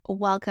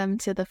Welcome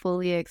to the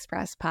Fully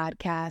Expressed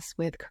podcast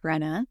with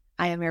Karenna.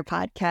 I am your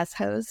podcast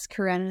host,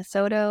 Karenna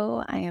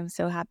Soto. I am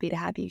so happy to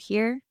have you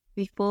here.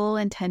 The full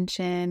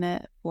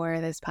intention for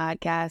this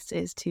podcast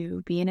is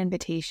to be an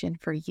invitation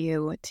for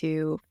you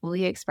to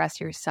fully express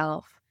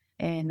yourself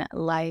in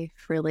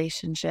life,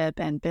 relationship,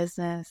 and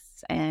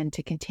business, and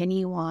to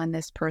continue on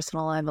this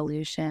personal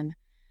evolution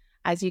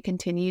as you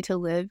continue to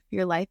live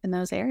your life in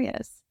those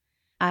areas.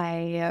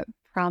 I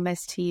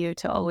promise to you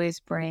to always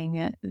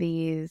bring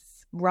these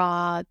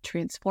raw,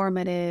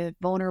 transformative,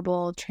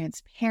 vulnerable,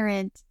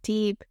 transparent,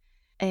 deep,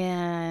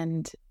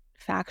 and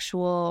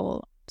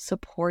factual,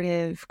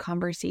 supportive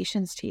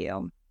conversations to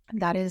you.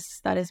 That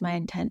is my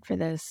intent for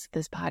this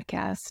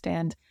podcast.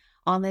 And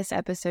on this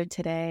episode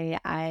today,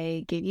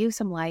 I give you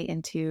some light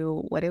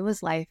into what it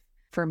was like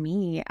for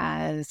me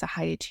as a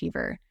high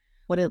achiever,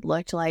 what it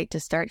looked like to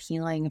start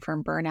healing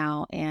from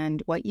burnout,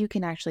 and what you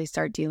can actually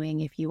start doing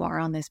if you are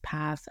on this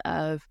path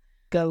of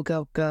go,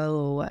 go,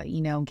 go,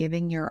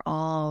 giving your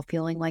all,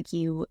 feeling like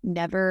you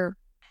never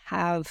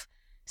have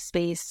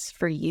space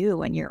for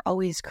you and you're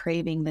always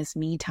craving this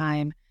me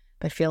time,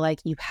 but feel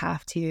like you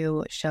have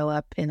to show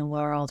up in the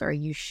world, or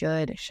you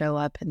should show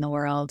up in the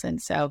world.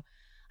 And so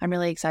I'm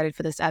really excited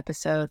for this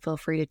episode. Feel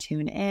free to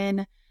tune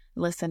in,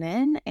 listen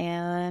in,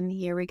 and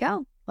here we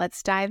go.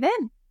 Let's dive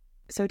in.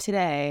 So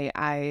today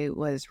I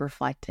was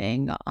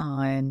reflecting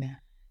on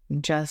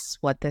just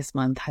what this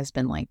month has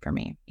been like for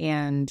me.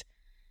 And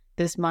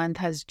this month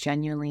has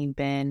genuinely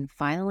been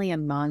finally a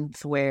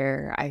month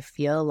where I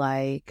feel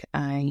like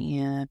I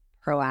am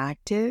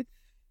proactive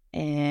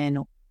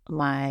in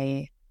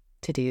my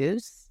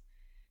to-dos.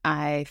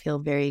 I feel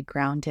very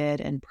grounded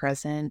and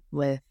present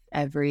with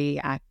every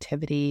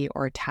activity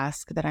or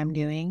task that I'm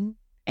doing.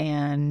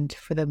 And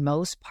for the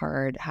most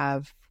part,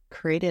 have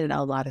created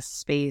a lot of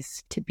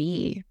space to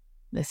be.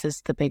 This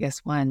is the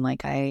biggest one.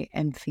 Like, I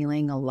am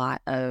feeling a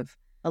lot of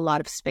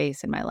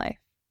space in my life.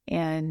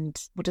 And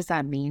what does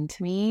that mean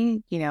to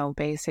me?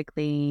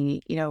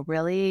 Basically,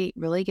 really,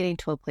 really getting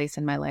to a place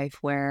in my life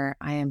where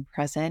I am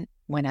present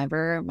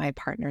whenever my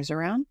partner's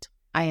around.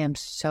 I am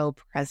so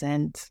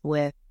present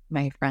with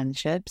my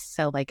friendships.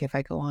 So like if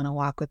I go on a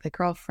walk with a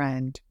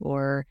girlfriend,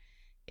 or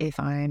if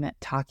I'm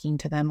talking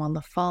to them on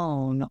the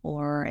phone,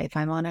 or if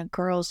I'm on a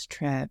girls'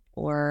 trip,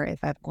 or if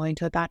I'm going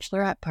to a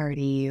bachelorette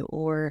party,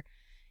 or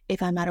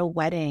if I'm at a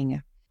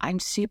wedding, I'm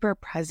super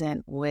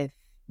present with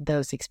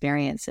those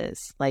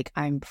experiences. Like,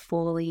 I'm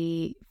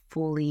fully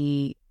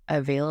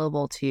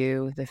available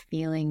to the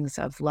feelings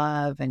of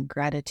love and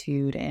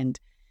gratitude and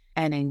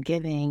in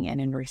giving and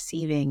in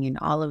receiving and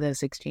all of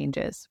those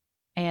exchanges.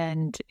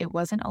 And it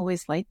wasn't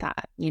always like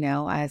that,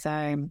 as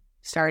I'm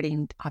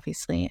starting,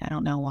 obviously, I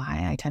don't know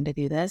why I tend to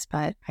do this,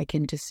 but I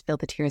can just feel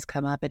the tears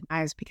come up in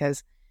my eyes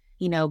because,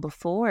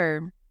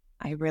 before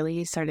I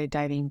really started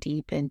diving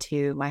deep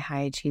into my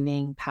high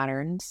achieving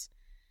patterns,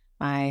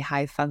 my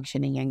high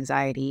functioning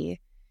anxiety,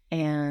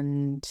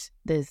 and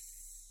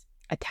this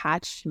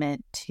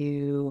attachment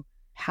to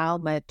how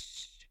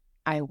much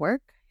I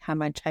work, how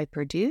much I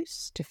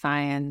produce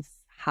defines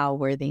how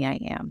worthy I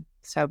am.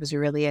 So I was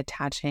really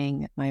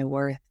attaching my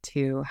worth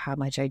to how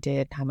much I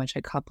did, how much I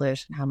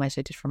accomplished, and how much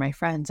I did for my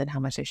friends, and how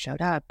much I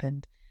showed up.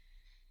 And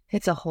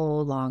it's a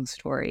whole long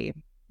story.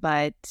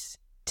 But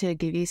to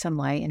give you some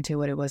light into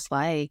what it was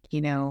like,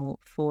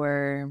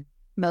 for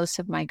most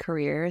of my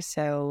career,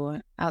 so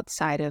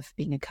outside of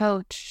being a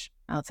coach,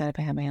 outside of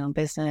having my own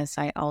business,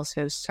 I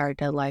also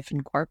started a life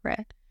in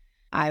corporate.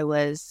 I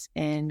was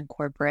in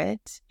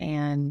corporate,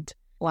 and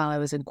while I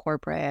was in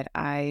corporate,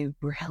 I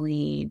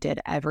really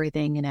did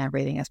everything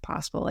as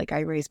possible. Like,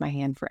 I raised my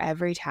hand for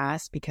every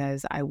task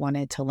because I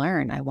wanted to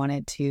learn. I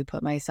wanted to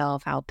put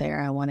myself out there.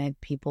 I wanted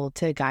people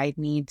to guide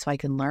me so I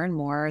can learn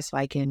more, so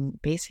I can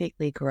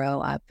basically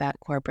grow up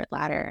that corporate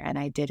ladder. And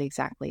I did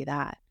exactly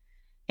that.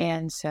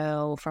 And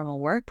so from a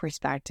work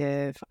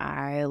perspective,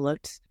 I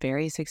looked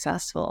very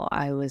successful.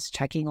 I was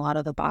checking a lot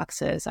of the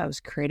boxes. I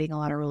was creating a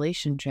lot of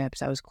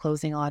relationships. I was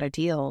closing a lot of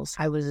deals.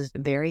 I was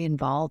very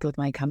involved with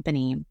my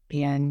company,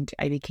 and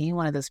I became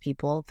one of those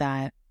people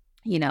that,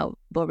 people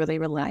really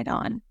relied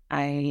on.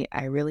 I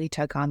really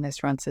took on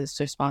this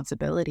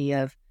responsibility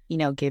of,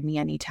 give me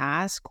any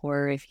task,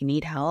 or if you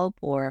need help,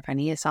 or if I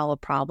need to solve a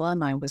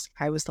problem, I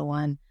was the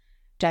one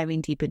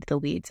diving deep into the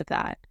weeds of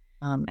that.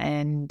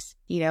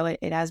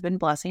 It has been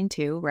blessing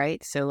too,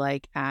 right? So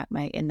like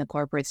in the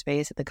corporate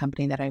space at the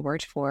company that I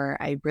worked for,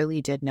 I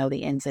really did know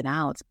the ins and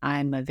outs.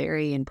 I'm a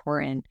very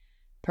important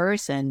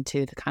person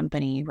to the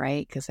company,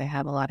 right? Because I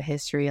have a lot of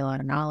history, a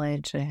lot of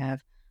knowledge. I have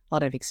a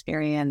lot of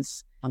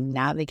experience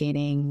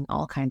navigating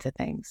all kinds of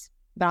things.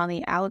 But on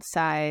the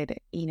outside,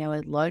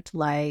 it looked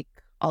like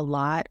a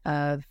lot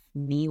of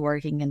me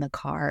working in the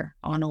car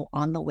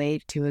on the way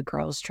to a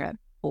girls' trip,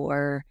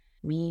 or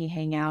me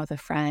hanging out with a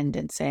friend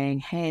and saying,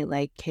 hey,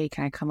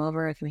 can I come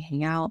over? Can we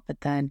hang out? But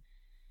then,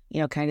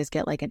 can I just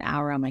get like an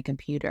hour on my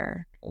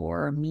computer?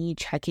 Or me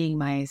checking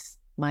my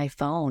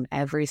phone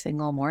every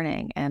single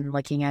morning and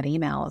looking at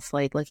emails.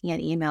 Like, looking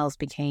at emails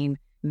became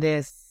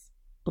this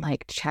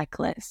like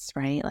checklists,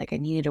 right? Like I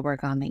needed to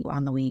work on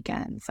the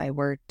weekends. I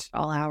worked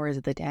all hours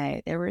of the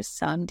day. There were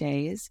some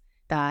days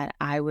that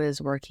I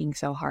was working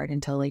so hard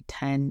until like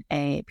 10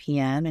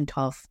 p.m. and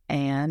 12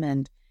 a.m.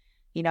 And,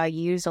 I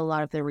used a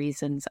lot of the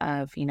reasons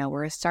of,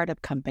 we're a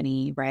startup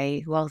company,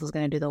 right? Who else is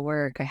going to do the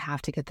work? I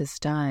have to get this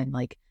done.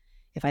 Like,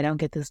 if I don't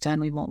get this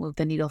done, we won't move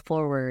the needle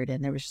forward.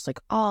 And there was just like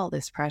all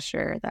this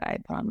pressure that I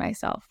put on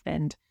myself.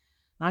 And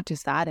not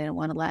just that, I didn't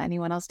want to let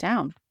anyone else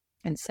down.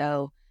 And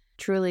so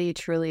truly,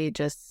 truly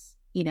just,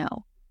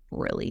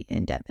 really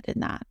indebted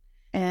in that.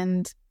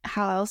 And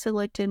how else it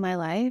looked in my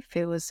life,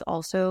 it was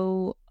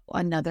also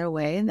another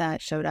way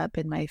that showed up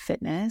in my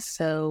fitness.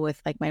 So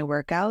with like my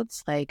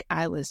workouts, like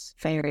I was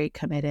very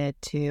committed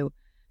to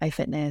my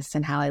fitness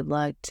and how I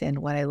looked and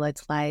what I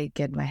looked like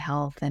and my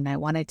health. And I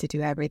wanted to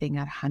do everything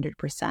at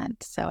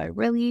 100%. So I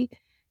really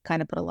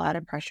kind of put a lot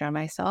of pressure on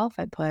myself.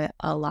 I put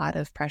a lot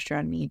of pressure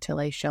on me to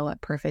like show up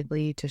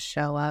perfectly, to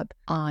show up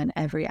on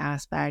every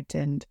aspect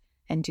and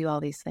do all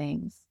these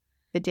things.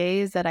 The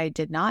days that I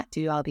did not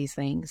do all these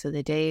things, so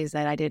the days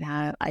that I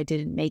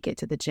didn't make it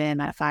to the gym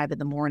at 5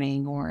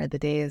 a.m, or the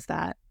days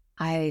that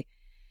I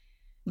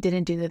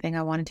didn't do the thing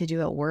I wanted to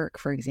do at work,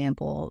 for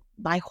example,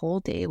 my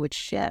whole day would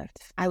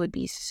shift. I would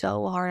be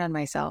so hard on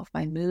myself.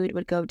 My mood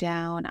would go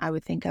down. I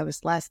would think I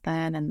was less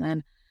than, and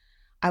then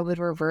I would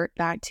revert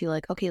back to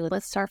like, okay,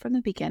 let's start from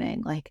the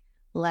beginning. Like,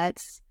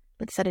 let's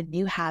set a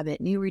new habit,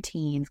 new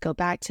routines, go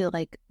back to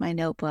like my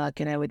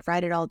notebook, and I would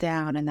write it all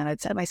down. And then I'd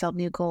set myself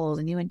new goals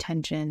and new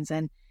intentions.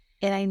 And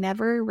I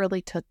never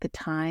really took the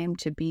time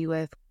to be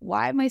with,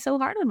 why am I so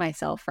hard on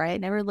myself, right? I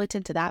never looked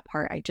into that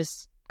part. I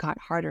just got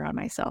harder on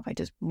myself. I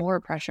just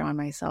more pressure on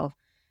myself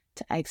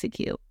to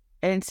execute.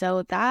 And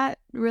so that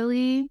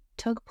really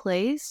took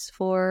place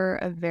for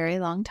a very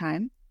long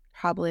time,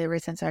 probably ever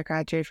since I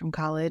graduated from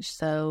college.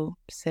 So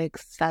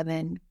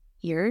 6-7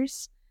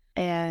 years.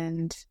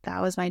 And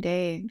that was my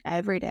day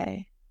every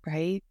day,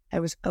 right? I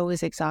was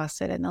always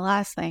exhausted. And the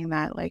last thing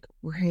that like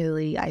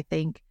really, I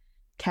think,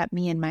 kept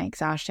me in my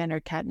exhaustion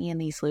or kept me in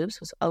these loops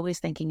was always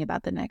thinking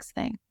about the next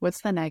thing.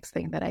 What's the next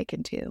thing that I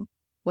can do?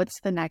 What's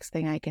the next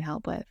thing I can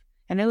help with?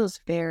 And it was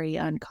very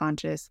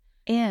unconscious.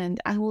 And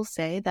I will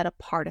say that a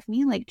part of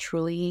me like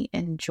truly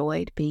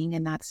enjoyed being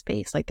in that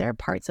space. Like there are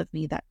parts of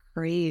me that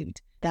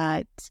craved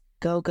that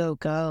go,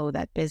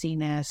 that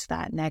busyness,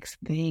 that next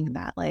thing,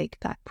 that like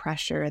that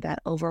pressure, that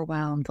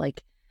overwhelmed,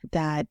 like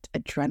that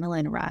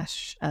adrenaline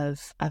rush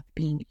of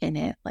being in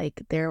it.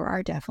 Like there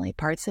are definitely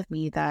parts of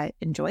me that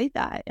enjoyed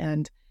that.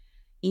 And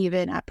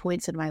even at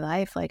points in my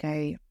life, like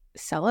I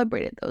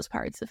celebrated those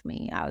parts of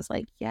me. I was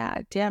like,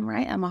 yeah, damn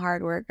right, I'm a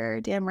hard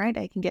worker. Damn right,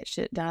 I can get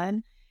shit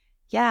done.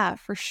 Yeah,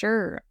 for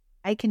sure,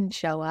 I can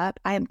show up.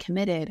 I am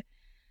committed.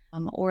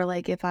 Or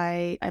like if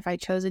I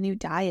chose a new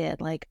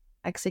diet, like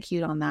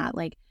execute on that.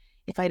 Like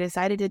if I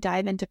decided to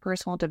dive into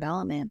personal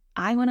development,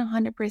 I went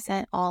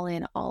 100% all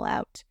in, all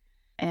out.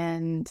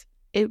 And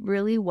it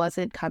really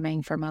wasn't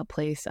coming from a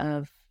place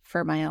of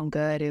for my own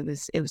good. It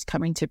was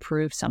coming to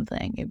prove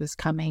something. It was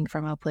coming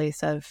from a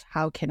place of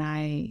how can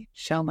I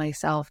show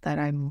myself that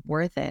I'm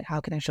worth it? How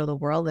can I show the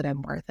world that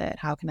I'm worth it?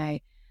 How can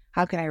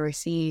I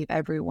receive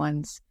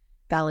everyone's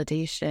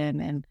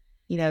validation? And,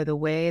 the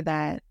way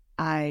that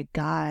I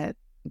got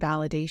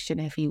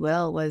validation, if you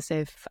will, was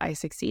if I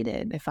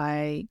succeeded, if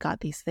I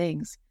got these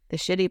things. The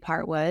shitty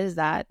part was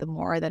that the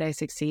more that I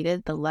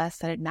succeeded, the less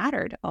that it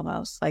mattered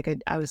almost. Like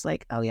I was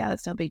like, oh yeah,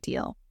 that's no big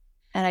deal.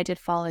 And I did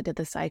fall into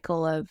the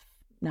cycle of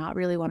not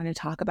really wanting to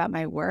talk about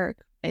my work.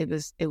 It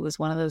was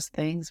one of those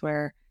things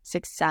where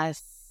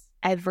success,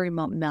 every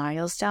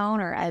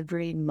milestone or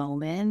every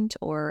moment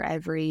or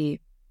every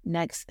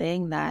next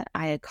thing that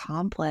I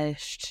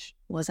accomplished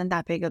wasn't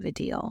that big of a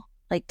deal.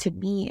 Like to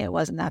me, it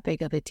wasn't that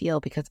big of a deal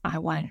because I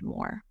wanted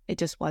more. It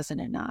just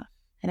wasn't enough.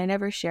 And I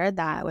never shared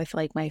that with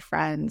like my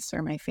friends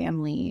or my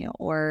family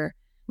or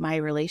my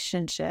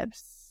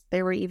relationships.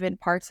 There were even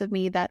parts of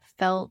me that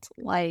felt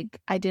like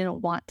I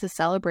didn't want to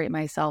celebrate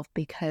myself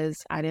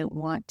because I didn't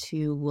want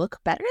to look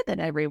better than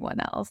everyone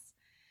else.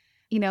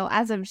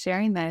 As I'm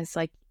sharing this,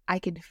 like I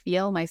could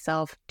feel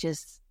myself,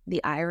 just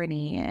the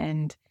irony.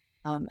 And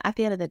at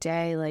the end of the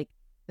day, like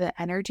the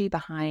energy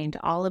behind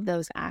all of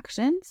those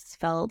actions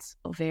felt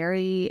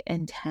very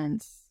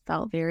intense,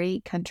 felt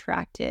very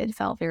contracted,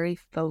 felt very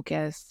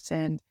focused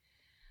and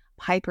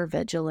hyper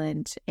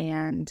vigilant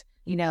and,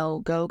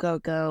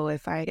 go.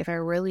 If I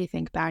really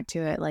think back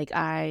to it, like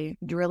I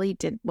really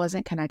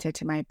wasn't connected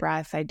to my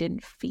breath. I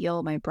didn't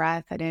feel my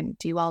breath. I didn't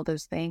do all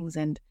those things.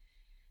 And,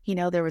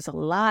 there was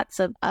lots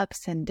of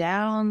ups and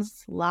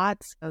downs,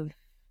 lots of,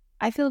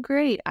 I feel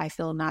great. I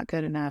feel not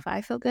good enough.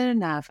 I feel good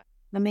enough.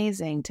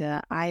 Amazing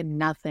to I'm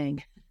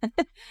nothing.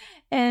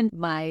 And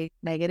my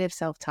negative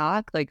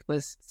self-talk like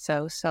was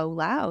so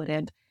loud.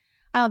 And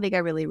I don't think I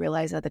really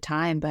realized at the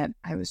time, but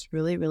I was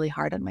really, really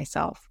hard on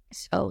myself.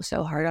 So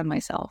hard on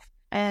myself.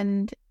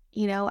 And,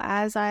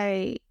 as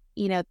I,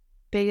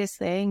 biggest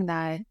thing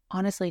that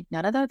honestly,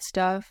 none of that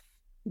stuff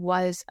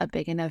was a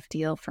big enough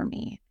deal for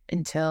me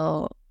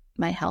until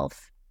my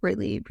health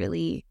really,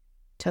 really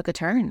took a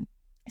turn.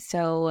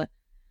 So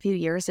few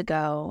years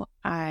ago,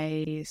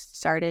 I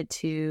started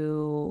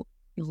to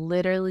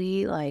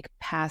literally like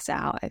pass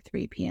out at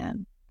 3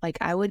 p.m. Like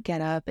I would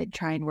get up and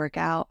try and work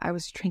out. I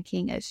was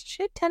drinking a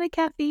shit ton of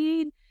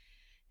caffeine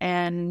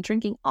and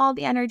drinking all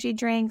the energy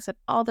drinks and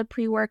all the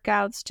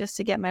pre-workouts just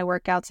to get my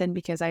workouts in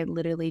because I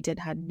literally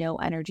had no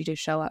energy to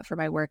show up for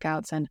my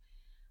workouts. And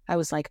I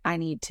was like, I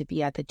need to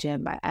be at the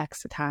gym by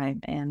X time.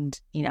 And,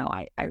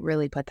 I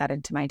really put that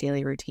into my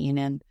daily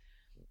routine.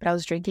 But I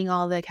was drinking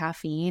all the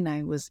caffeine.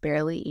 I was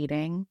barely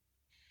eating.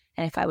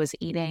 And if I was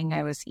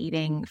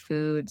eating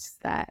foods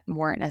that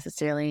weren't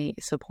necessarily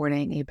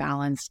supporting a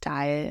balanced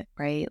diet,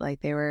 right?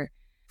 Like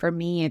for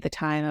me at the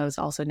time, I was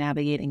also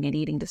navigating an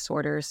eating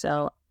disorder.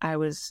 So I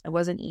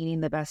wasn't eating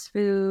the best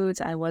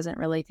foods. I wasn't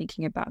really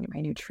thinking about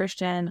my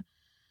nutrition.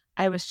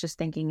 I was just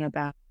thinking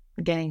about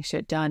getting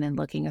shit done and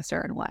looking a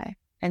certain way.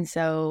 And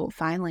so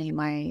finally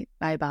my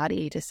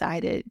body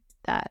decided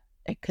that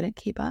I couldn't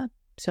keep up.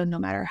 So no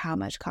matter how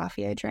much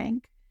coffee I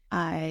drank,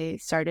 I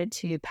started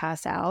to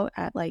pass out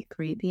at like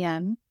 3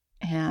 p.m.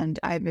 And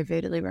I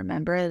vividly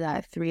remember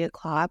that 3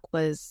 o'clock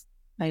was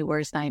my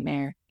worst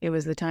nightmare. It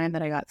was the time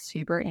that I got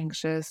super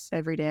anxious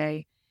every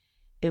day.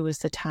 It was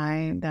the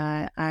time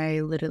that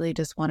I literally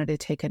just wanted to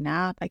take a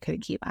nap. I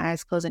couldn't keep my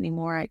eyes closed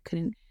anymore. I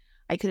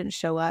couldn't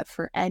show up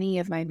for any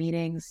of my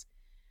meetings.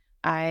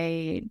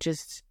 I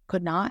just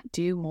could not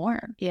do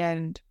more.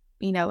 And,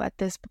 at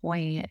this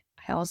point,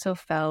 I also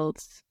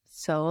felt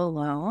so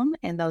alone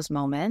in those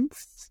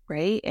moments,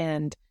 right?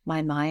 And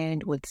my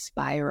mind would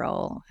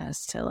spiral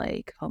as to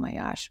like, oh my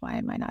gosh, why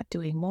am I not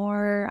doing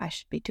more? I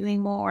should be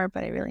doing more,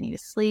 but I really need to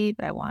sleep.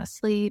 I want to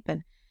sleep.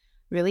 And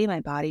really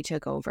my body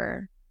took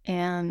over.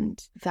 And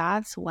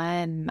that's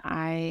when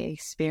I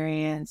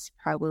experienced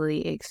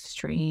probably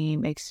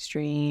extreme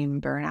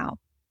burnout.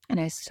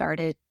 And I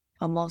started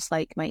almost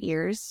like my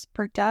ears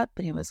perked up,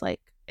 and it was like,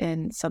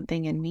 and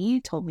something in me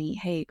told me,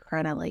 hey,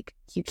 Karina, like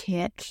you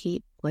can't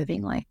keep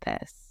living like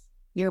this.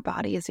 Your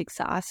body is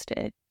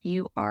exhausted.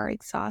 You are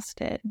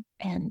exhausted.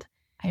 And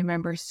I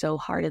remember so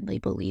heartedly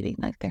believing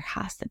like there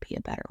has to be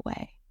a better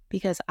way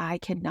because I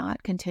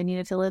cannot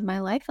continue to live my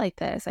life like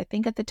this. I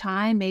think at the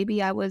time,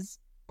 maybe I was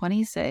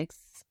 26,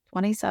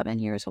 27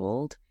 years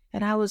old,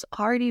 and I was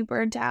already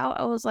burnt out.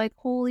 I was like,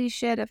 holy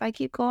shit, if I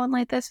keep going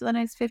like this for the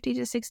next 50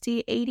 to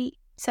 60, 80,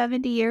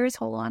 70 years,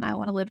 hold on, I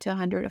want to live to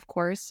 100, of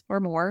course,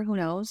 or more, who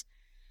knows?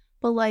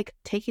 But like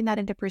taking that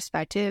into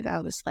perspective, I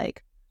was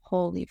like,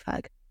 holy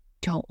fuck,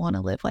 don't want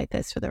to live like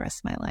this for the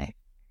rest of my life.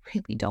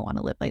 Really don't want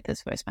to live like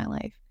this for the rest of my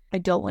life. I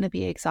don't want to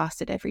be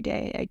exhausted every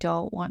day. I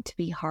don't want to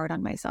be hard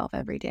on myself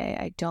every day.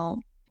 I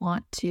don't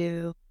want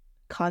to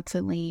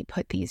constantly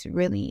put these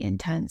really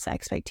intense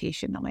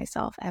expectations on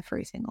myself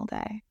every single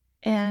day.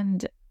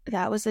 And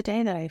that was the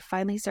day that I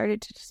finally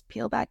started to just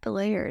peel back the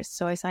layers.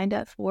 So I signed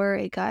up for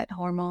a gut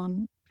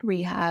hormone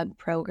rehab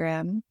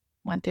program,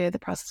 went through the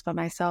process by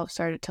myself,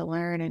 started to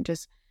learn, and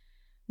just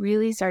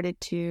really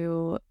started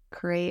to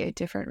create a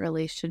different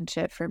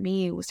relationship for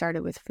me. We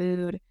started with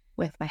food,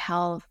 with my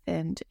health,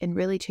 and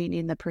really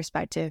changing the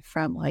perspective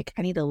from like,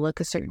 I need to look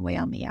a certain way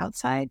on the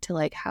outside to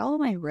like, how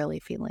am I really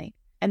feeling?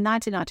 And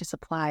that did not just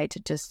apply to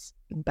just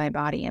my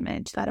body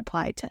image, that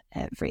applied to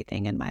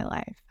everything in my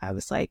life. I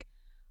was like,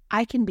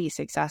 I can be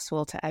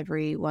successful to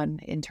everyone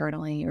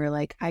internally, or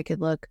like I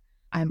could look,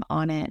 I'm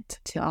on it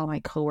to all my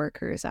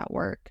coworkers at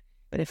work.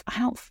 But if I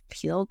don't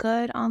feel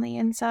good on the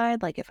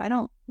inside, like if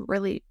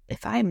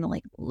I'm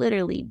like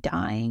literally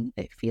dying,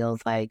 it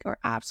feels like, or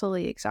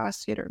absolutely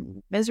exhausted or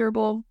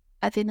miserable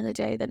at the end of the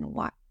day, then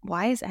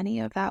why is any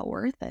of that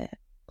worth it?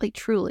 Like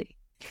truly.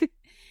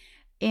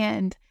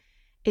 And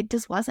it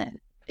just wasn't.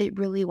 It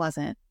really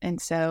wasn't.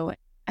 And so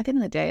at the end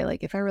of the day,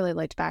 like if I really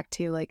looked back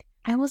to like,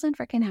 I wasn't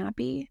freaking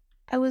happy.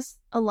 I was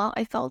alone.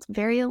 I felt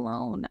very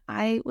alone.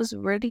 I was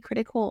really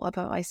critical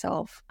about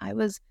myself. I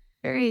was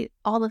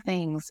all the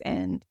things,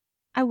 and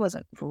I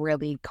wasn't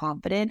really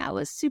confident. I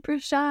was super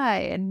shy.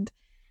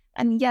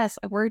 And yes,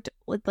 I worked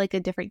with like a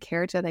different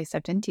character that I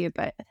stepped into,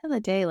 but at the end of the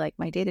day, like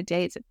my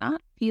day-to-day did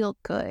not feel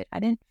good. I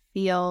didn't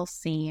feel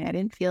seen. I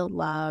didn't feel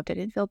loved. I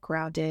didn't feel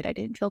grounded. I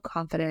didn't feel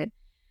confident.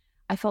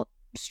 I felt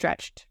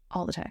stretched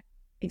all the time,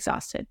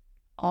 exhausted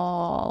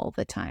all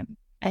the time.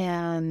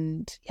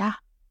 And yeah,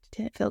 it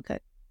didn't feel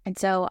good. And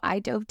so I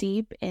dove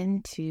deep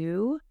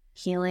into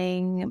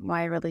healing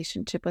my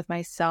relationship with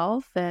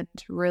myself and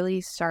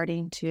really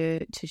starting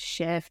to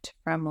shift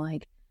from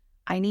like,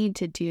 I need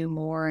to do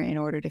more in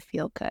order to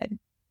feel good,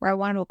 or I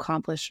want to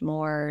accomplish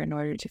more in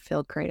order to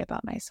feel great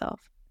about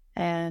myself.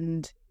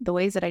 And the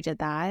ways that I did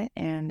that,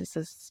 and this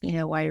is,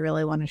 why I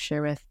really want to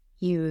share with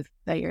you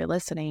that you're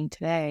listening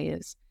today,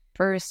 is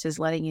first is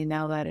letting you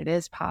know that it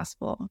is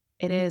possible.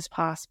 It is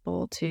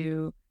possible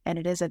to, and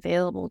it is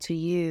available to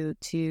you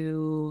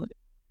to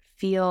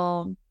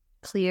feel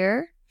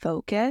clear,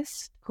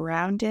 focused,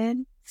 grounded,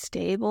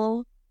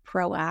 stable,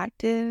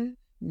 proactive,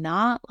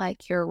 not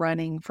like you're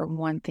running from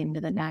one thing to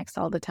the next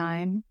all the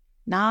time,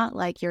 not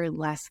like you're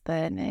less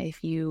than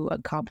if you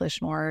accomplish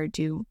more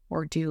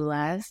or do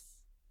less,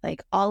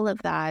 Like all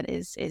of that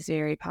is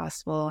very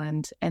possible.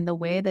 And the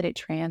way that it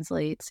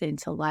translates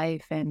into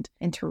life and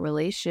into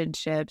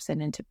relationships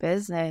and into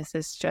business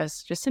is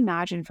just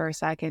imagine for a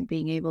second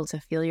being able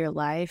to feel your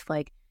life,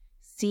 like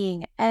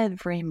seeing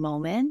every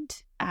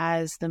moment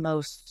as the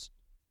most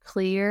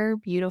clear,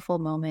 beautiful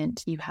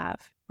moment you have,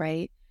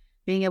 right?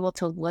 Being able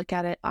to look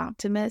at it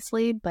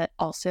optimistically, but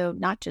also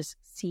not just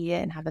see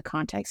it and have the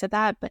context of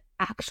that, but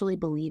actually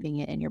believing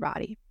it in your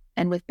body.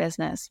 And with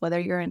business, whether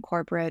you're in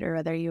corporate or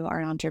whether you are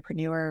an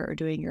entrepreneur or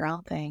doing your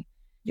own thing,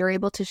 you're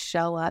able to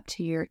show up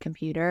to your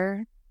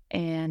computer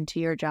and to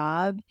your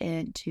job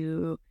and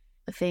to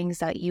the things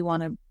that you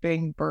want to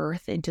bring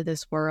birth into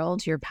this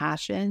world, your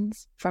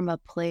passions, from a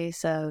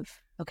place of,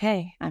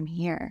 okay, I'm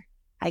here.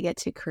 I get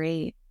to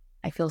create.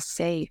 I feel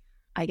safe.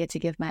 I get to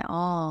give my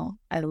all.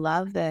 I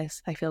love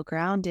this. I feel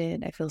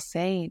grounded. I feel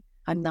sane.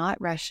 I'm not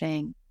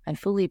rushing. I'm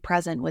fully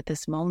present with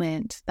this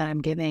moment that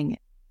I'm giving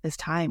this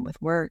time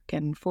with work,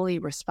 and fully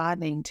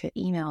responding to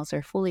emails,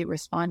 or fully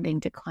responding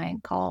to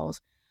client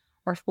calls,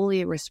 or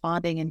fully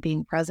responding and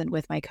being present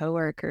with my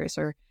coworkers,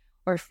 or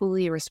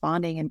fully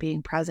responding and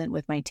being present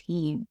with my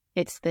team.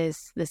 It's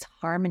this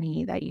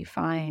harmony that you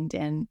find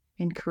in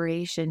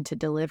creation to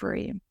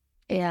delivery.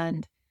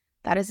 And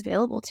that is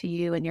available to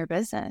you in your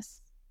business.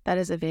 That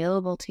is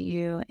available to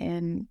you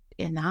in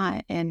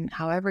that, and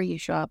however you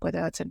show up,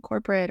 whether that's in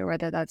corporate or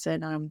whether that's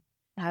in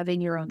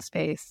having your own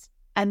space.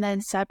 And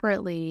then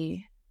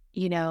separately,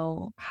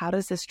 how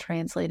does this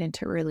translate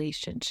into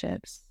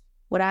relationships?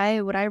 What I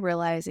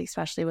realized,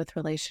 especially with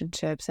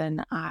relationships,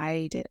 and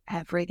I did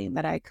everything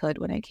that I could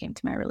when it came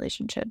to my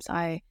relationships.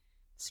 I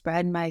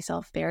spread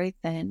myself very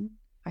thin.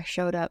 I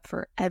showed up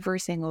for every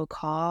single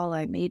call.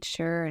 I made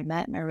sure I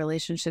met my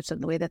relationships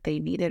in the way that they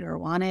needed or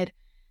wanted,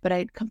 but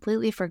I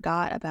completely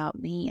forgot about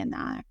me in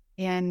that.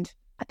 And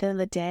at the end of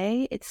the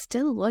day, it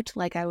still looked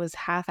like I was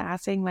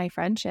half-assing my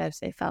friendships.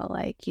 It felt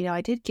like,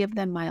 I did give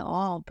them my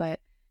all, but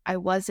I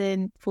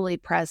wasn't fully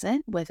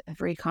present with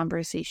every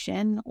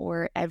conversation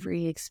or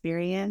every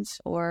experience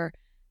or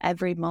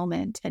every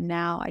moment. And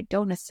now I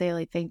don't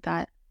necessarily think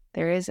that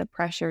there is a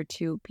pressure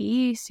to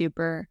be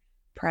super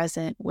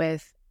present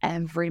with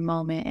every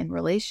moment in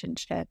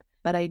relationship,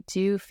 but I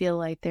do feel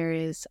like there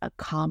is a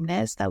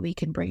calmness that we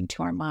can bring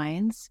to our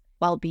minds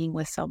while being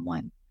with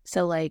someone.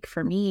 So like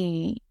for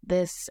me,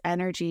 this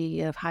energy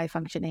of high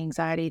functioning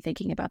anxiety,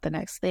 thinking about the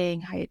next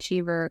thing, high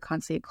achiever,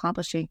 constantly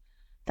accomplishing,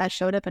 that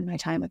showed up in my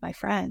time with my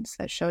friends,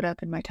 that showed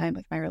up in my time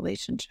with my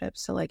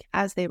relationships. So like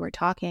as they were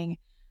talking,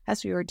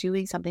 as we were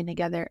doing something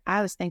together,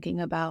 I was thinking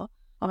about,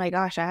 oh my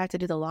gosh, I have to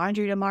do the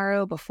laundry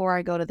tomorrow before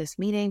I go to this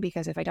meeting,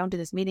 because if I don't do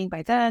this meeting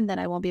by then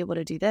I won't be able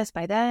to do this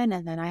by then.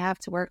 And then I have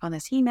to work on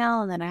this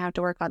email, and then I have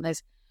to work on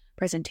this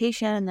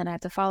presentation, and then I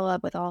have to follow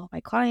up with all of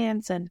my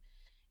clients. And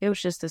it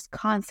was just this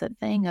constant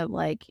thing of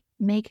like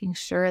making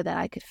sure that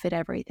I could fit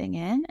everything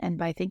in. And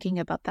by thinking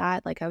about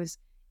that, like I was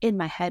in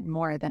my head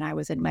more than I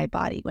was in my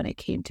body when it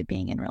came to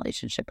being in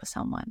relationship with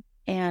someone.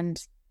 And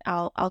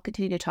I'll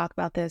continue to talk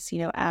about this,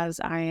 as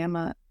I am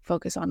a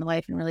focus on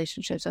life and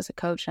relationships as a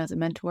coach and as a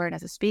mentor and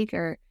as a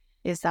speaker,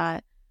 is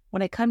that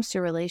when it comes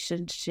to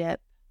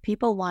relationship,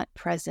 people want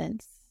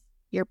presence.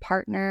 Your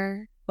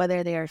partner,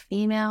 whether they are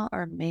female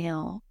or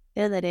male, at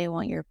the end of the day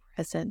want your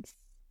presence.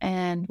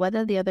 And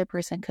whether the other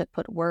person could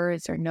put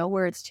words or no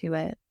words to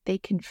it, they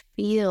can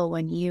feel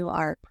when you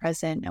are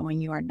present and when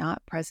you are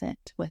not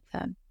present with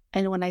them.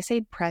 And when I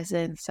say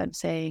presence, I'm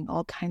saying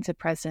all kinds of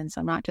presence.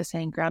 I'm not just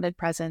saying grounded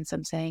presence.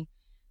 I'm saying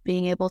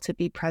being able to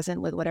be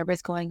present with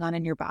whatever's going on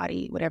in your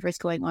body, whatever's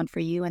going on for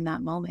you in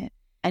that moment,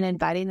 and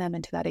inviting them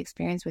into that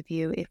experience with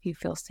you if you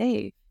feel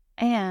safe.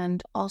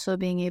 And also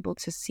being able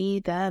to see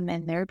them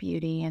and their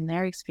beauty and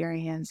their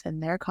experience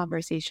and their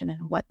conversation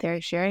and what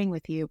they're sharing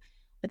with you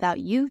without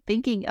you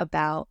thinking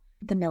about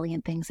the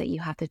million things that you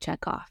have to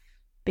check off.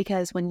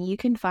 Because when you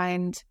can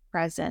find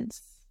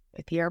presence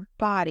with your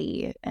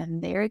body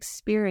and their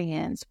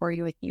experience, or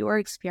with your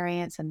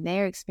experience and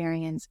their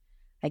experience,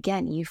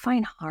 again, you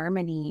find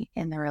harmony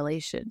in the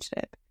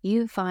relationship.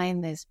 You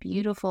find this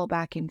beautiful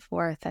back and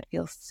forth that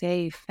feels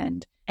safe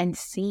and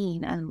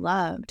seen and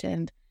loved.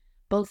 And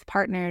both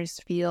partners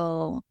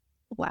feel,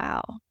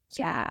 wow,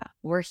 yeah,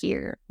 we're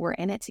here. We're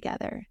in it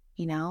together,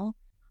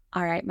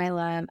 All right, my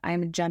love,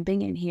 I'm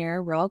jumping in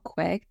here real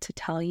quick to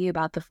tell you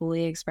about the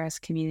Fully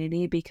Expressed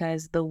community,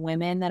 because the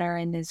women that are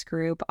in this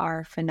group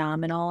are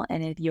phenomenal.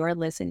 And if you're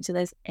listening to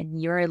this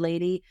and you're a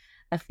lady,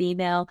 a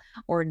female,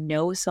 or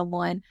know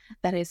someone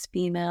that is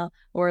female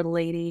or a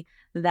lady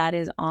that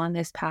is on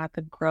this path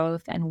of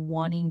growth and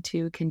wanting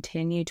to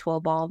continue to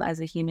evolve as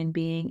a human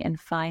being and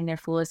find their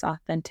fullest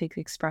authentic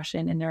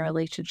expression in their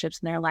relationships,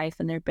 in their life,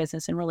 and their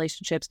business and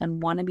relationships,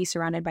 and want to be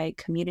surrounded by a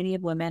community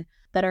of women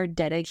that are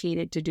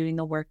dedicated to doing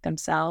the work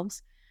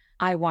themselves,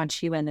 I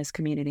want you in this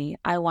community.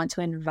 I want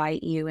to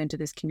invite you into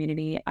this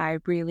community. I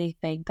really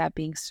think that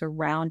being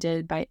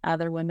surrounded by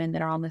other women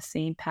that are on the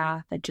same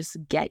path, that just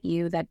get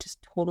you, that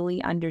just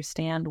totally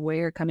understand where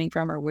you're coming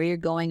from or where you're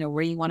going or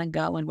where you want to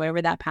go and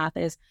wherever that path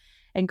is,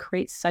 and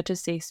create such a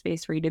safe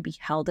space for you to be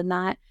held in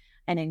that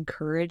and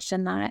encouraged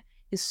in that,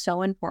 is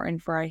so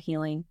important for our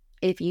healing.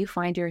 If you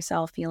find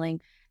yourself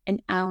feeling an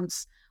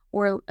ounce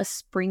or a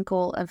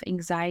sprinkle of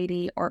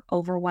anxiety or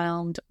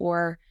overwhelmed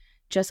or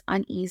just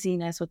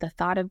uneasiness with the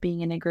thought of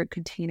being in a group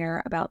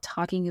container about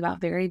talking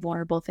about very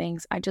vulnerable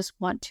things, I just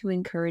want to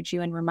encourage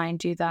you and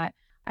remind you that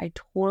I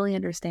totally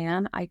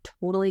understand. I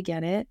totally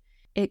get it.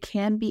 It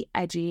can be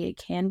edgy. It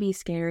can be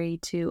scary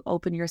to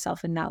open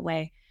yourself in that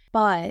way.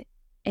 But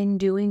in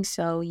doing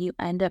so, you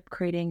end up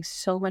creating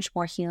so much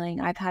more healing.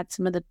 I've had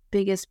some of the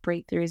biggest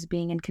breakthroughs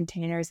being in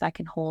containers that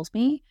can hold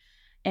me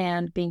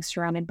and being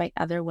surrounded by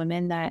other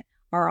women that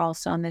are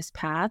also on this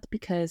path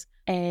because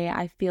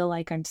I feel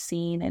like I'm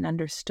seen and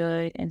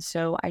understood. And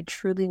so I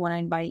truly want to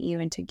invite you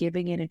into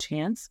giving it a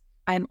chance.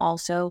 I'm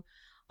also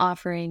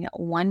offering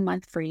 1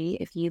 month free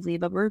if you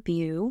leave a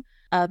review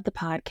of the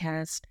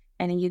podcast,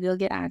 and you will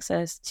get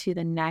access to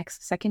the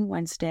next second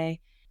Wednesday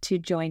to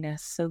join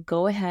us. So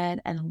go ahead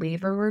and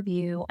leave a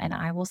review, and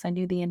I will send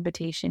you the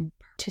invitation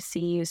to see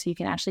you so you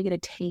can actually get a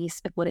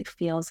taste of what it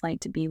feels like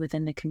to be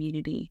within the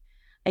community.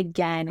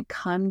 Again,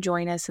 come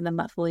join us in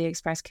the Fully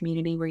Expressed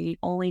community where you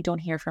only don't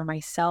hear from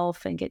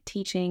myself and get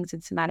teachings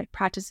and somatic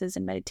practices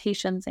and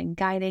meditations and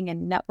guiding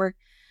and network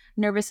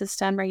nervous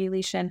system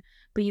regulation,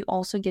 but you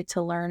also get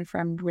to learn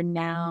from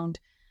renowned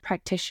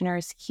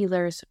practitioners,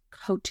 healers,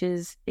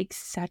 coaches,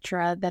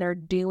 etc. that are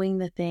doing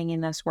the thing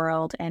in this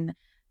world, and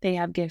they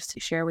have gifts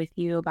to share with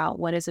you about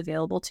what is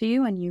available to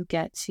you, and you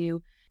get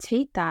to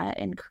take that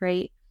and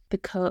create the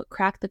code,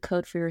 crack the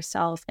code for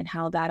yourself, and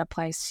how that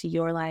applies to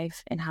your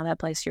life and how that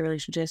applies to your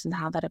relationships and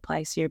how that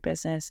applies to your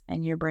business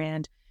and your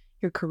brand,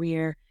 your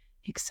career,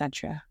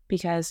 etc.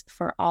 Because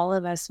for all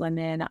of us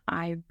women,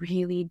 I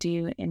really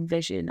do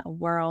envision a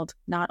world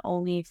not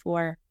only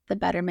for the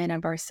betterment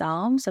of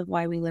ourselves, of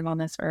why we live on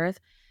this earth,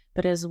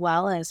 but as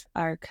well as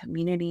our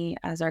community,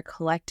 as our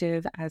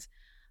collective, as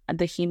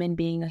the human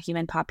being, a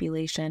human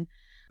population,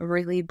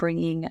 really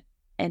bringing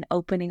and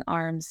opening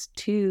arms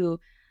to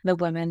the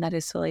woman that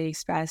is fully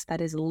expressed,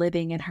 that is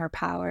living in her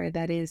power,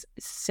 that is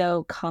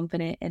so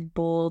confident and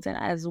bold, and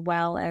as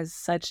well as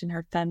such in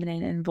her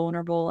feminine and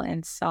vulnerable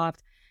and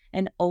soft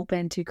and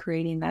open to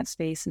creating that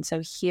space. And so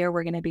here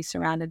we're going to be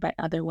surrounded by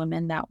other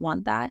women that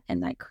want that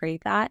and that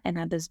crave that and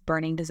have this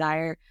burning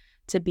desire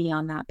to be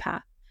on that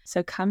path.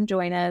 So come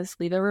join us,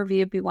 leave a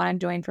review if you want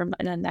to join from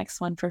the next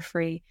one for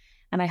free,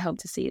 and I hope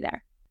to see you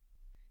there.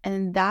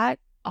 And that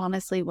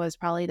honestly was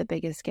probably the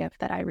biggest gift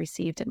that I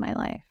received in my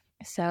life.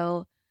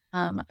 So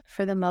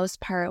for the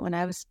most part, when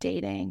I was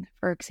dating,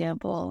 for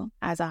example,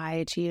 as a high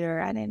achiever,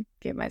 I didn't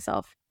give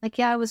myself,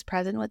 I was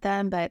present with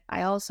them, but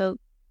I also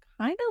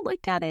kind of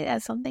looked at it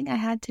as something I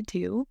had to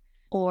do.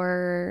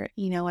 Or,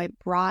 I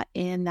brought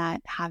in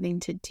that having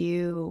to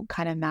do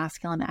kind of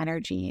masculine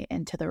energy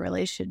into the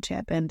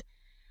relationship, and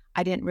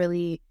I didn't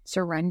really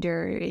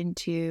surrender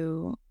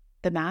into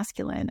the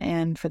masculine.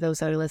 And for those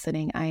that are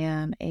listening, I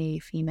am a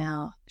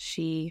female,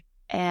 she,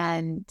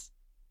 and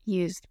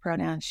used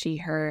pronouns she,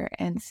 her.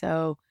 And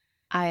so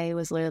I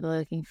was literally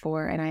looking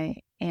for,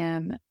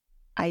 and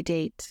I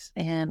date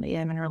and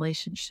am in a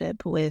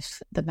relationship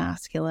with the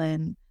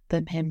masculine,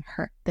 the him,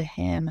 her, the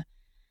him,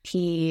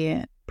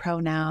 he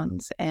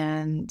pronouns,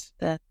 and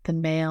the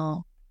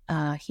male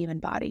human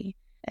body.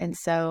 And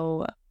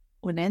so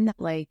when in that,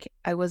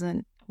 I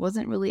wasn't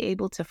really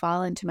able to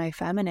fall into my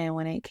feminine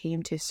when it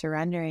came to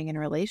surrendering in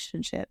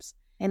relationships.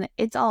 And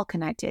it's all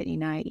connected, you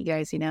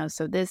guys,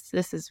 so this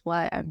is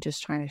what I'm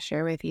just trying to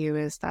share with you,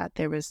 is that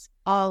there was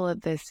all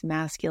of this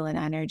masculine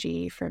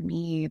energy for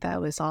me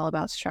that was all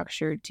about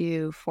structure,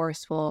 do,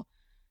 forceful,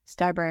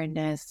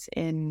 stubbornness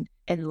in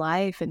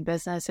life and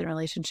business and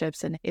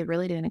relationships. And it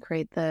really didn't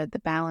create the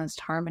balanced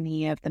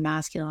harmony of the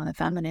masculine and the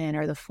feminine,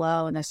 or the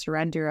flow and the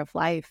surrender of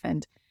life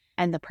and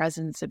the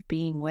presence of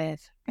being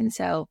with. And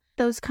so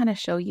those kind of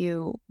show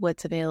you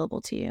what's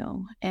available to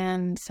you.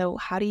 And so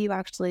how do you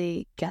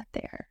actually get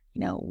there?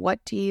 What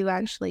do you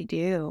actually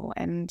do?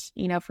 And,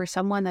 for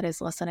someone that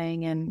is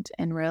listening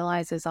and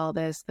realizes all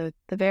this, the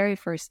very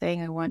first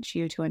thing I want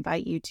you to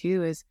invite you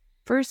to is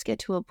first get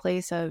to a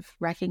place of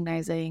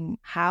recognizing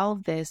how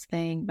this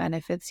thing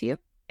benefits you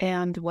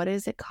and what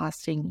is it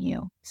costing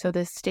you. So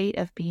the state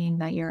of being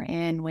that you're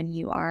in when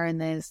you are in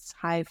this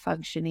high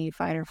functioning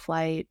fight or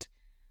flight,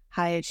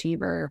 high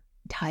achiever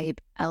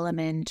type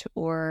element,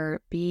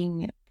 or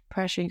putting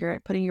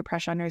your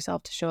pressure on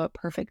yourself to show up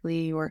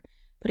perfectly, or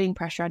putting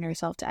pressure on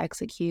yourself to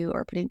execute,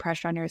 or putting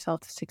pressure on yourself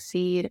to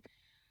succeed,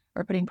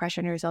 or putting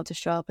pressure on yourself to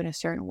show up in a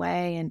certain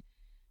way, and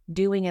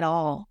doing it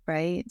all,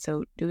 right?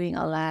 So doing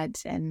a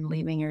lot and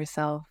leaving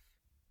yourself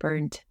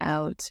burnt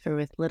out or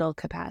with little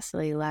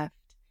capacity left.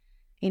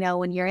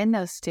 When you're in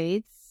those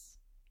states,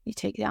 you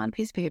take down a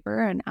piece of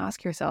paper and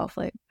ask yourself,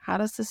 how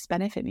does this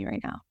benefit me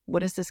right now?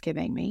 What is this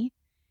giving me?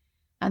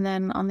 And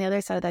then on the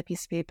other side of that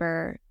piece of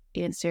paper,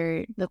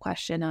 answer the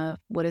question of,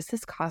 what is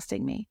this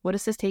costing me? What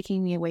is this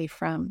taking me away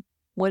from?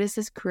 What is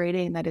this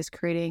creating that is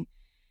creating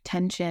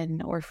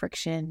tension or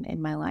friction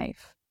in my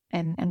life?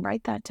 And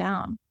write that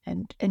down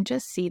and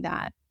just see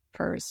that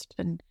first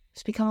and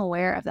just become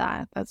aware of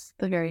that. That's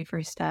the very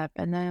first step.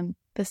 And then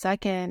The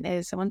second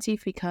is once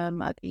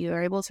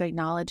you're able to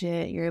acknowledge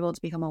it, you're able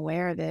to become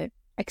aware of it,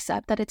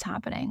 accept that it's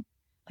happening,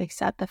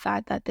 accept the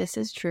fact that this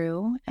is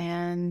true,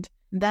 and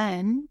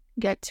then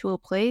get to a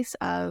place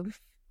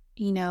of,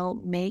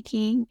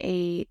 making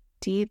a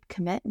deep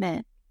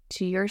commitment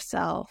to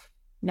yourself,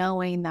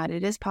 knowing that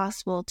it is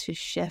possible to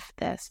shift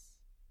this,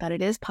 that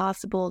it is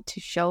possible to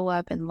show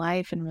up in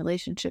life and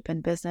relationship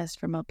and business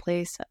from a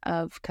place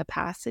of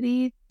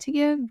capacity to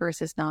give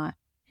versus not.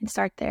 And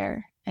start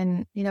there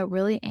and,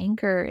 really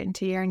anchor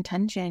into your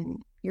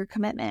intention, your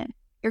commitment.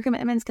 Your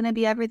commitment is going to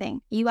be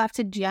everything. You have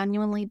to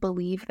genuinely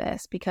believe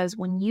this, because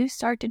when you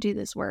start to do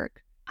this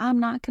work, I'm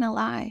not going to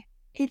lie,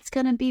 it's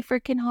going to be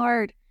freaking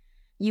hard.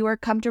 You are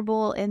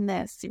comfortable in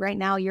this. Right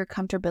now, your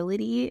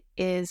comfortability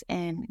is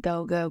in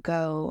go, go,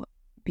 go,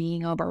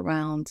 being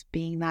overwhelmed,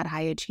 being that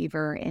high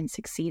achiever and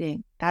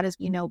succeeding. That is,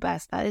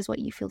 best. That is what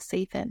you feel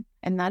safe in.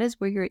 And that is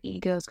where your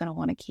ego is going to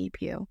want to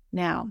keep you.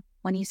 Now,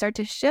 when you start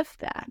to shift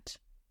that,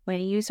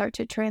 when you start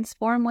to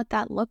transform what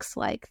that looks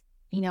like,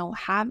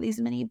 have these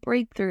many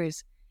breakthroughs,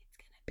 it's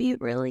going to be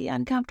really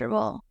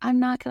uncomfortable. I'm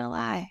not going to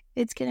lie.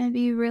 It's going to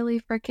be really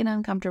freaking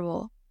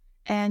uncomfortable.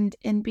 And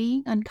in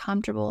being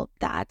uncomfortable,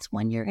 that's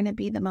when you're going to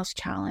be the most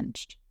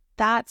challenged.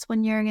 That's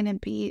when you're going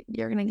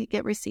to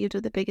get received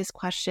with the biggest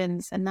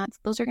questions. And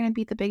those are going to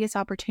be the biggest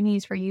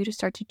opportunities for you to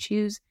start to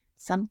choose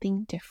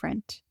something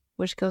different,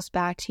 which goes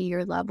back to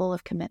your level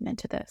of commitment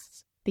to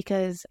this.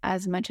 Because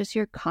as much as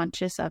you're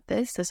conscious of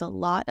this, there's a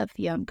lot of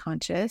the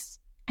unconscious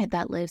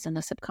that lives in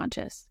the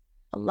subconscious.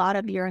 A lot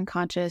of your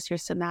unconscious, your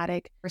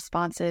somatic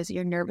responses,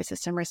 your nervous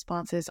system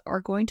responses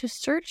are going to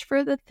search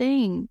for the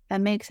thing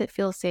that makes it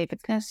feel safe.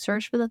 It's going to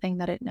search for the thing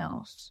that it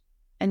knows.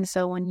 And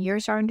so when you're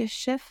starting to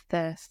shift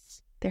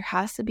this, there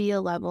has to be a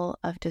level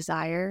of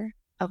desire,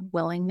 of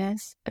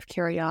willingness, of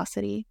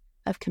curiosity,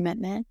 of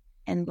commitment,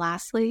 and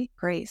lastly,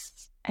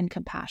 grace and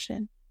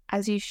compassion.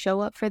 As you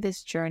show up for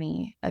this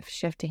journey of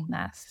shifting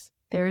this,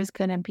 there is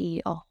going to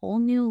be a whole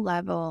new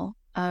level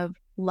of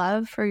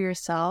love for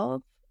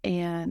yourself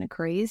and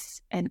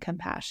grace and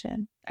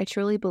compassion. I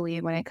truly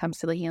believe when it comes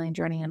to the healing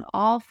journey in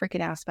all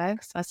freaking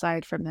aspects,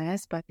 aside from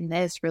this, but in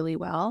this really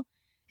well,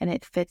 and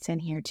it fits in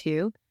here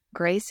too,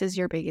 grace is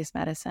your biggest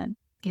medicine.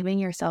 Giving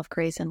yourself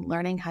grace and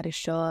learning how to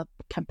show up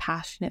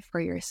compassionate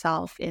for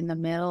yourself in the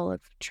middle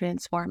of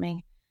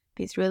transforming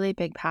these really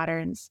big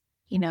patterns,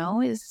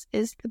 is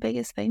the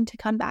biggest thing to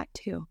come back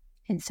to.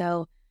 And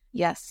so,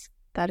 yes,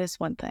 that is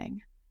one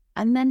thing.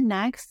 And then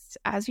next,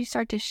 as you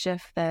start to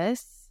shift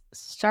this,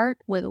 start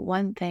with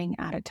one thing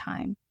at a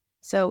time.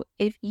 So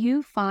if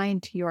you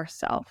find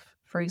yourself,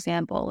 for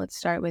example, let's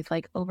start with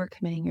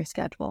overcommitting your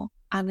schedule.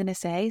 I'm going to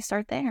say,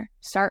 start there.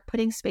 Start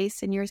putting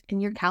space in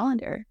your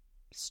calendar.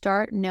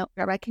 Start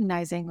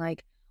recognizing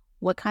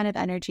what kind of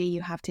energy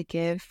you have to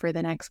give for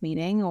the next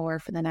meeting or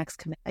for the next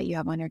commit that you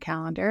have on your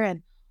calendar,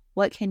 and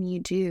what can you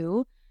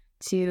do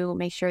to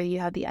make sure you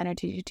have the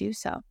energy to do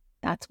so.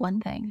 That's one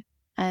thing.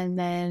 And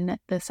then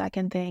the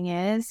second thing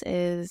is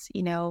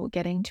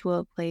getting to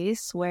a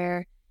place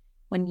where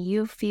when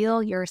you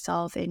feel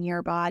yourself in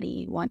your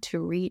body want to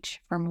reach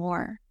for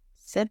more,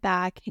 sit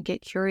back and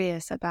get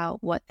curious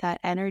about what that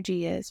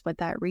energy is, what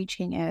that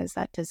reaching is,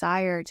 that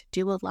desire to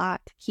do a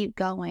lot, to keep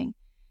going,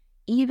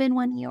 even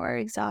when you are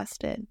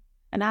exhausted.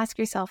 And ask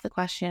yourself the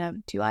question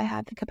of, do I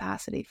have the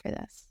capacity for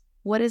this?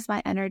 What does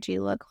my energy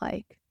look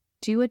like?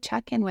 Do a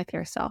check-in with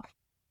yourself.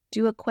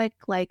 Do a quick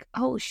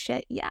oh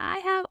shit, yeah, I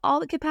have all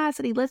the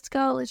capacity. Let's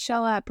go, let's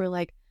show up. Or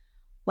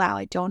wow,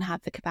 I don't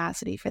have the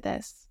capacity for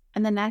this.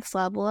 And the next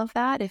level of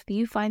that, if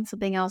you find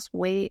something else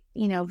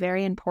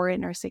very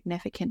important or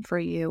significant for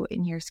you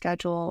in your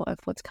schedule of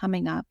what's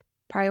coming up,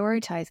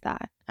 prioritize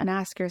that and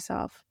ask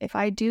yourself, if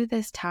I do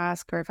this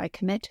task or if I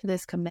commit to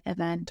this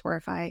event or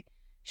if I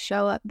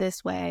show up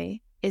this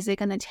way, is it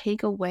going to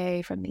take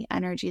away from the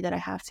energy that I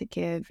have to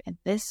give in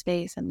this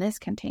space and this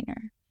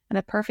container? And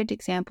a perfect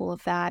example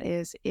of that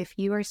is if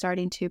you are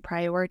starting to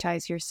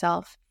prioritize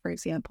yourself, for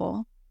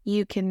example,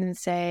 you can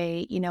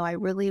say, I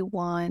really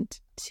want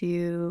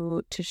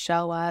to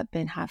show up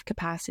and have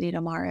capacity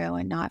tomorrow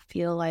and not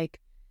feel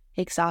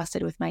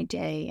exhausted with my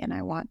day. And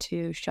I want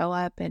to show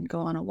up and go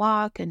on a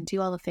walk and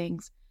do all the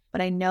things. But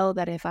I know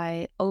that if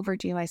I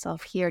overdo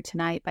myself here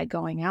tonight by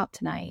going out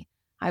tonight,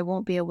 I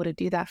won't be able to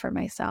do that for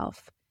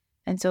myself.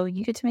 And so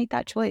you get to make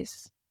that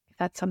choice if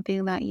that's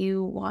something that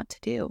you want to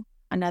do.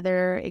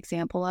 Another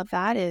example of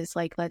that is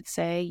let's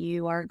say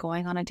you are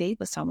going on a date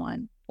with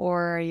someone,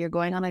 or you're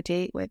going on a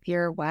date with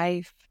your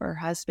wife or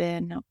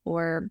husband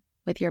or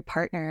with your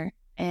partner,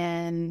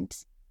 and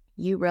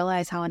you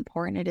realize how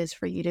important it is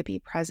for you to be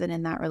present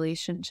in that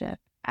relationship.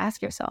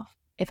 Ask yourself,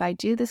 if I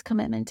do this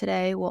commitment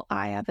today, will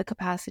I have the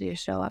capacity to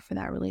show up for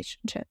that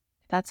relationship?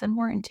 That's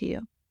important to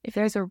you. If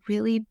there's a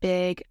really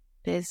big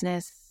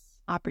business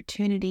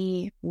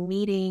opportunity,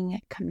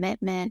 meeting,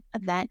 commitment,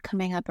 event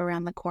coming up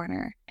around the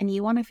corner, and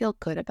you want to feel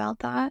good about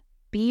that,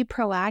 be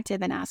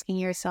proactive in asking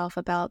yourself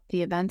about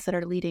the events that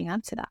are leading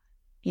up to that.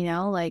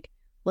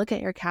 Look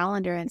at your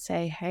calendar and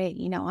say, hey,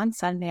 on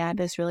Sunday I have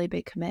this really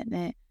big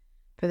commitment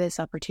for this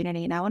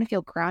opportunity. And I want to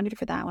feel grounded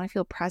for that. I want to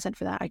feel present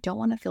for that. I don't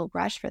want to feel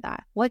rushed for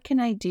that. What can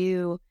I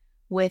do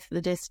with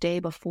this day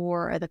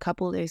before or the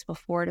couple of days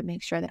before to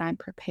make sure that I'm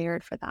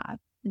prepared for that?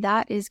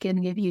 That is going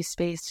to give you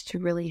space to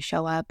really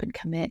show up and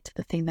commit to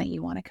the thing that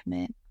you want to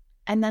commit.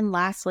 And then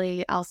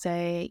lastly, I'll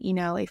say,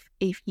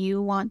 if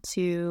you want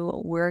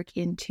to work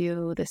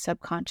into the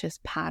subconscious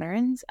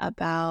patterns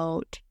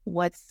about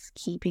what's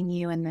keeping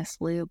you in this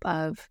loop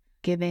of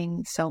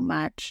giving so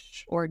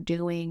much or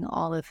doing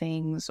all the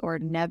things or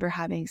never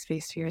having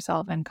space for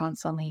yourself and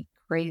constantly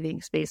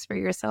craving space for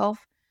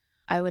yourself,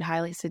 I would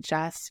highly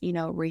suggest,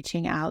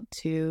 reaching out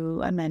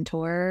to a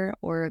mentor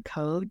or a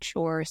coach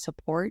or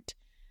support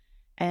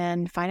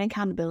and find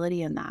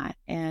accountability in that.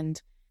 And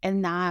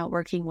in that,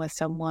 working with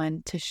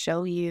someone to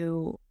show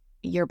you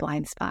your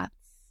blind spots,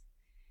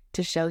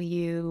 to show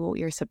you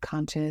your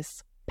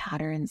subconscious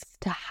patterns,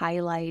 to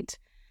highlight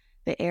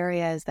the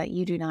areas that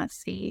you do not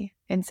see.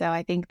 And so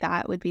I think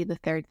that would be the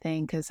third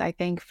thing, because I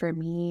think for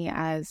me,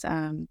 as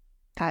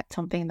that's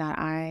something that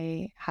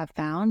I have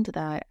found,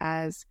 that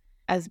as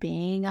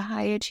being a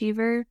high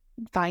achiever,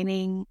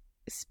 finding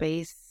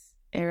space,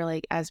 or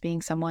like as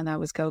being someone that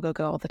was go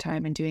all the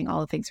time and doing all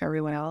the things for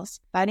everyone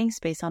else, finding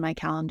space on my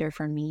calendar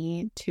for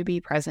me to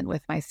be present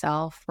with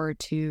myself or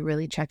to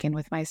really check in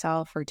with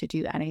myself or to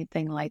do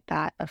anything like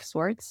that of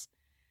sorts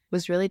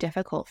was really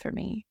difficult for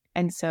me.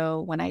 And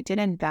so when I did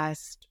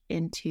invest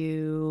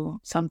into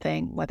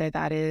something, whether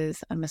that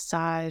is a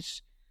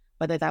massage,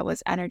 whether that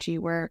was energy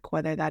work,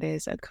 whether that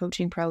is a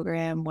coaching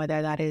program,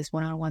 whether that is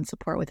one-on-one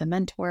support with a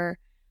mentor,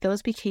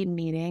 those became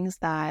meetings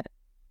that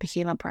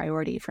became a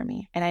priority for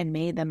me. And I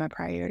made them a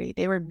priority.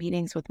 They were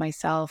meetings with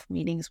myself,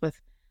 meetings with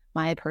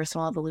my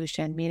personal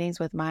evolution,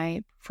 meetings with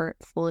my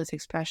fullest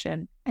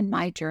expression and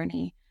my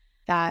journey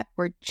that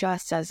were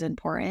just as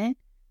important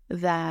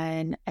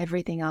than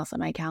everything else on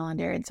my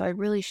calendar. And so I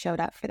really showed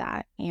up for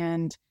that.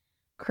 And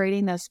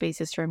creating those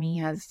spaces for me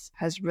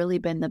has really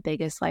been the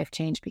biggest life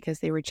change, because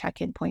they were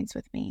check-in points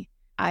with me.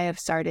 I have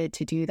started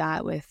to do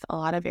that with a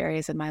lot of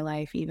areas in my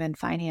life, even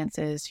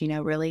finances,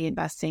 really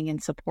investing in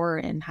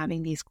support and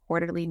having these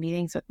quarterly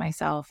meetings with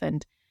myself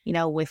and,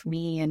 with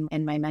me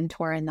and my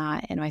mentor in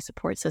that and my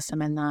support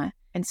system in that.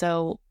 And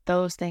so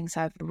those things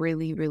have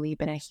really, really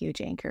been a huge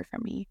anchor for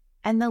me.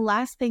 And the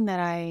last thing that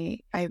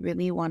I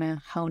really want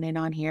to hone in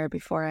on here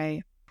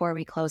before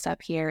we close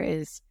up here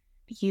is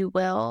you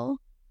will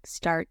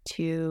start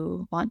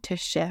to want to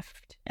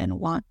shift and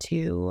want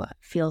to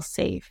feel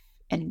safe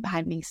and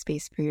having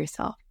space for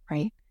yourself,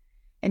 right?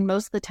 And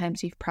most of the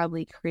times you've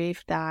probably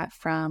craved that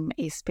from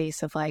a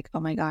space of like, oh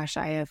my gosh,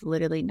 I have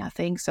literally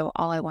nothing. So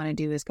all I want to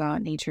do is go out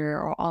in nature,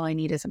 or all I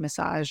need is a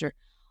massage, or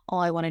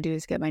all I want to do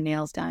is get my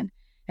nails done.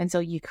 And so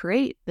you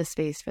create the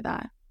space for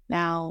that.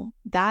 Now,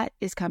 that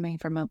is coming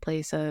from a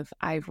place of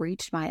I've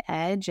reached my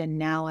edge and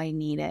now I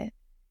need it.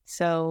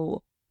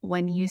 So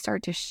when you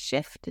start to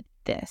shift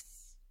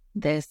this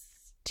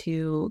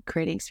to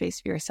creating space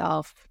for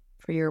yourself,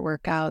 for your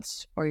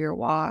workouts, for your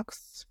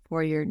walks,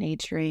 for your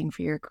naturing,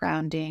 for your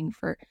grounding,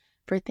 for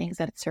things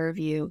that serve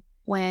you,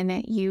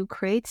 when you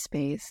create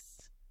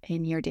space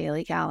in your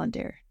daily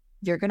calendar,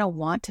 you're going to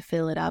want to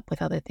fill it up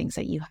with other things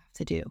that you have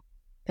to do.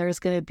 There's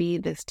going to be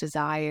this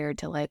desire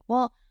to like,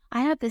 well,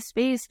 I have this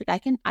space,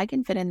 like I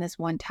can fit in this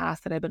one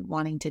task that I've been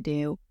wanting to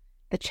do.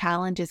 The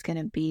challenge is going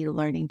to be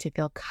learning to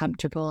feel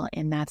comfortable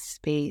in that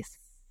space.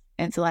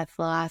 And so that's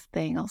the last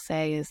thing I'll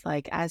say is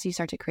like, as you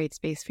start to create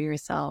space for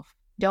yourself,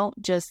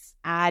 don't just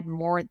add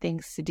more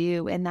things to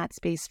do in that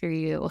space for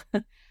you.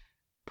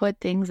 Put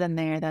things in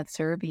there that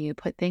serve you.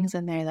 Put things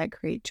in there that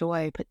create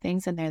joy. Put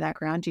things in there that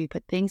ground you.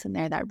 Put things in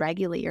there that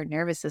regulate your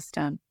nervous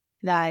system,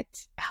 that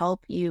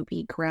help you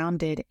be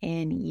grounded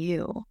in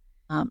you.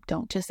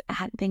 Don't just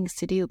add things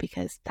to do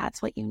because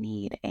that's what you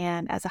need.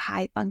 And as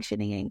a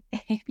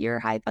if you're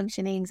high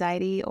functioning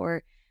anxiety,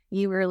 or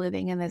you are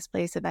living in this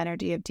place of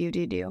energy of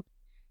do,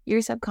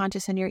 your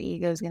subconscious and your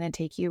ego is going to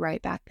take you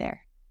right back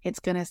there. It's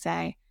going to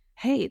say,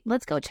 hey,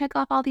 let's go check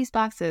off all these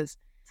boxes.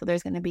 So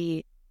there's going to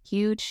be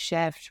huge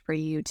shift for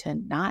you to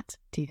not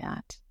do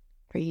that,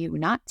 for you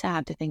not to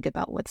have to think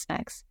about what's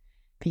next,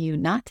 for you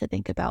not to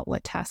think about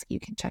what task you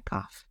can check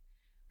off,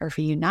 or for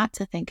you not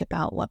to think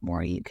about what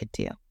more you could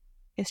do.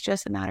 It's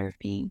just a matter of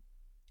being.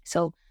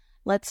 So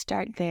let's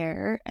start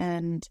there.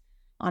 And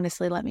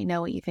honestly, let me know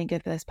what you think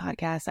of this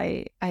podcast.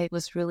 I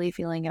was really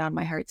feeling it on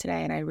my heart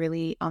today,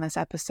 and on this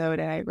episode,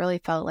 and I really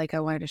felt like I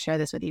wanted to share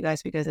this with you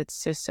guys because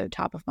it's just so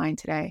top of mind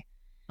today.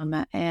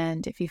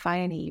 And if you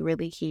find any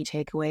really key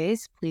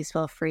takeaways, please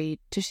feel free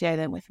to share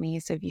them with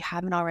me. So if you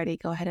haven't already,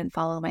 go ahead and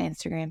follow my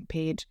Instagram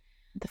page,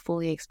 The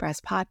Fully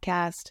Expressed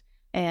Podcast,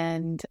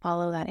 and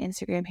follow that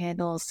Instagram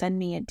handle. Send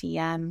me a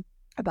DM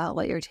about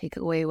what your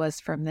takeaway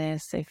was from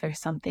this, if there's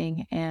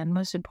something. And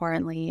most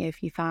importantly,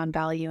 if you found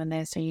value in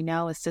this,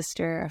 or a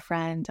sister, a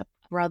friend, a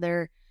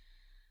brother,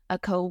 a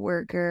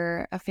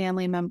coworker, a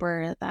family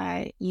member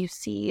that you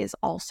see is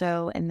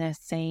also in the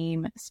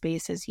same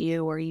space as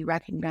you, or you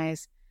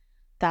recognize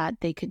that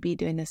they could be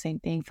doing the same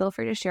thing, feel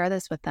free to share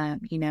this with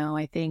them.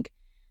 I think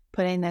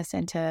putting this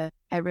into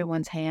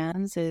everyone's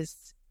hands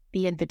is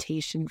the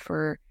invitation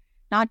for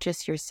not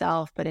just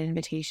yourself, but an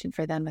invitation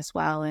for them as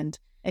well. And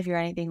if you're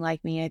anything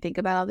like me, I think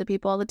about other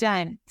people all the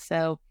time.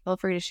 So feel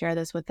free to share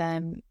this with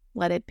them.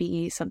 Let it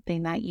be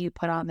something that you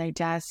put on their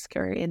desk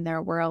or in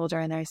their world or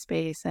in their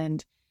space,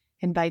 and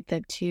invite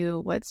them to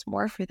what's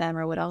more for them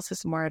or what else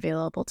is more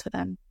available to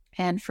them.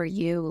 And for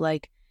you,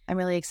 like, I'm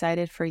really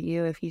excited for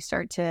you if you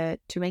start to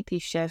make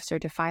these shifts or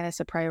define this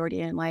a priority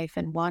in life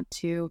and want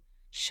to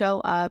show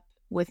up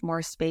with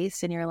more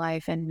space in your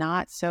life and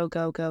not so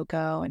go, go,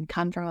 go, and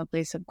come from a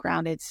place of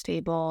grounded,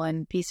 stable,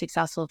 and be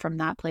successful from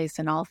that place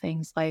in all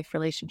things life,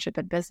 relationship,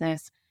 and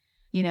business.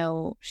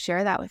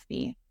 Share that with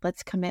me.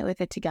 Let's commit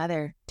with it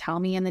together. Tell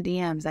me in the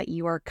DMs that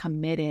you are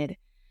committed,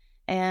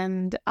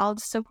 and I'll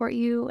support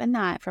you in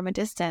that from a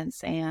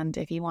distance. And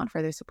if you want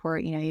further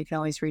support, you can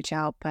always reach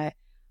out. But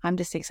I'm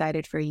just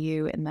excited for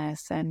you in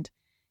this, and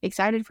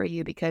excited for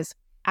you because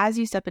as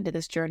you step into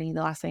this journey,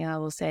 the last thing I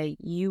will say,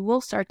 you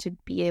will start to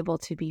be able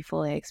to be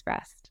fully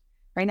expressed.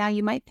 Right now,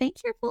 you might think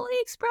you're fully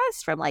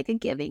expressed from like a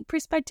giving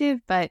perspective,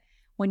 but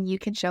when you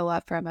can show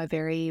up from a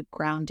very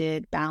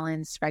grounded,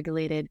 balanced,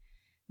 regulated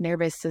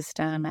nervous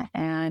system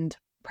and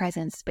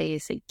present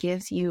space, it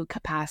gives you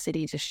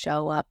capacity to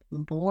show up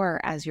more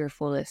as your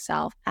fullest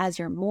self, as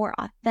your more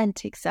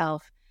authentic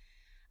self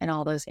in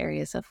all those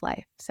areas of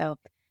life. So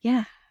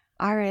yeah.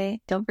 All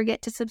right. Don't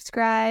forget to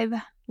subscribe.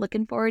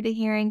 Looking forward to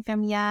hearing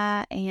from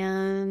ya,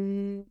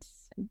 and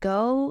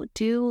go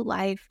do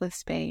life with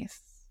space.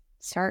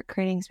 Start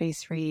creating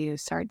space for you.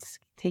 Start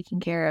taking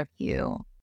care of you.